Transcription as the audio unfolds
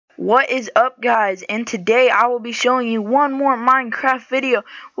What is up, guys? And today I will be showing you one more Minecraft video.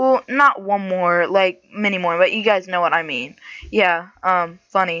 Well, not one more, like many more, but you guys know what I mean. Yeah,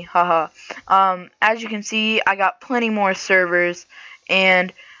 funny, haha. As you can see, I got plenty more servers,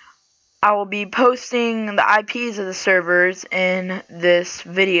 and I will be posting the IPs of the servers in this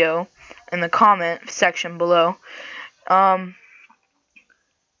video in the comment section below.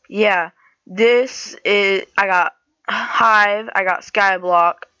 Yeah, this is, I got Hive, I got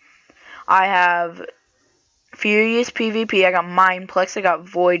Skyblock, I have Furious PvP, I got MinePlex, I got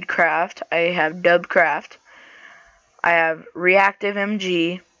Voidcraft, I have Dubcraft, I have Reactive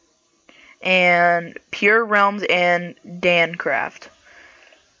MG, and Pure Realms and Dancraft.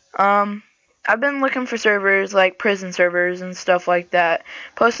 I've been looking for servers like prison servers and stuff like that.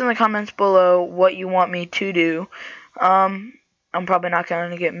 Post in the comments below what you want me to do. I'm probably not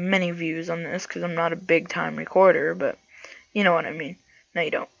going to get many views on this because I'm not a big time recorder, but you know what I mean. No, you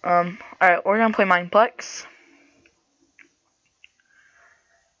don't. Alright, we're going to play MinePlex.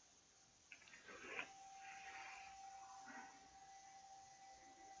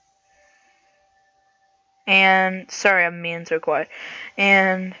 And, sorry I'm being so quiet.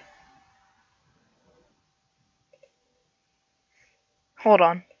 And, hold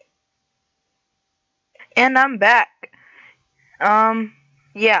on. And I'm back.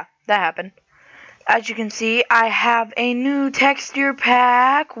 Yeah, that happened. As you can see, I have a new texture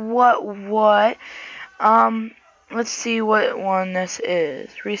pack. What? Let's see what one this is.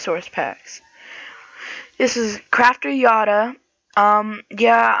 Resource packs. This is Crafter Yada.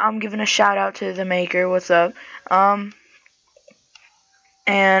 Yeah, I'm giving a shout out to the maker. What's up? And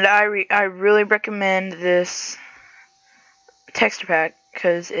I really recommend this texture pack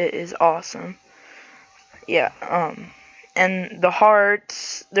because it is awesome. Yeah, and the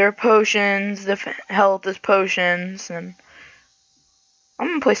hearts, they're potions, the health is potions, and I'm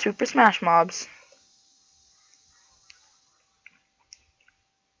gonna play Super Smash Mobs.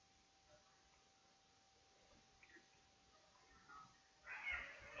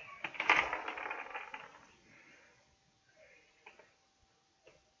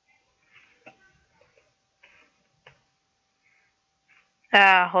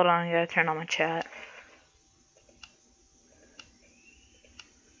 Hold on, I gotta turn on my chat.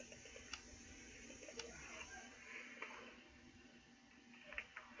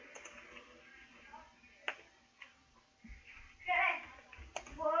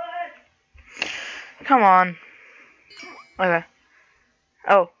 Come on. Okay.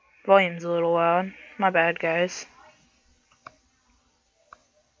 Oh, volume's a little loud. My bad, guys.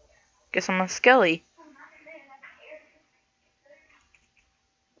 Guess I'm a skelly.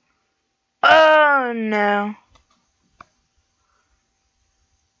 Oh, no.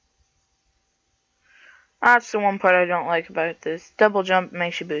 That's the one part I don't like about this. Double jump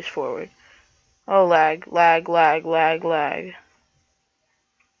makes you boost forward. Oh, lag.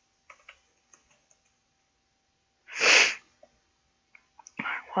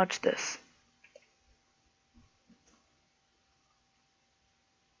 Watch this.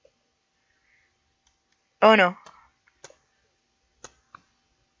 Oh, no.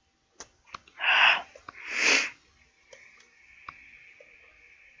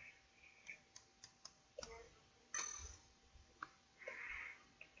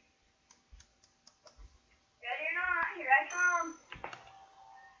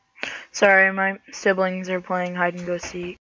 Sorry, my siblings are playing hide and go seek.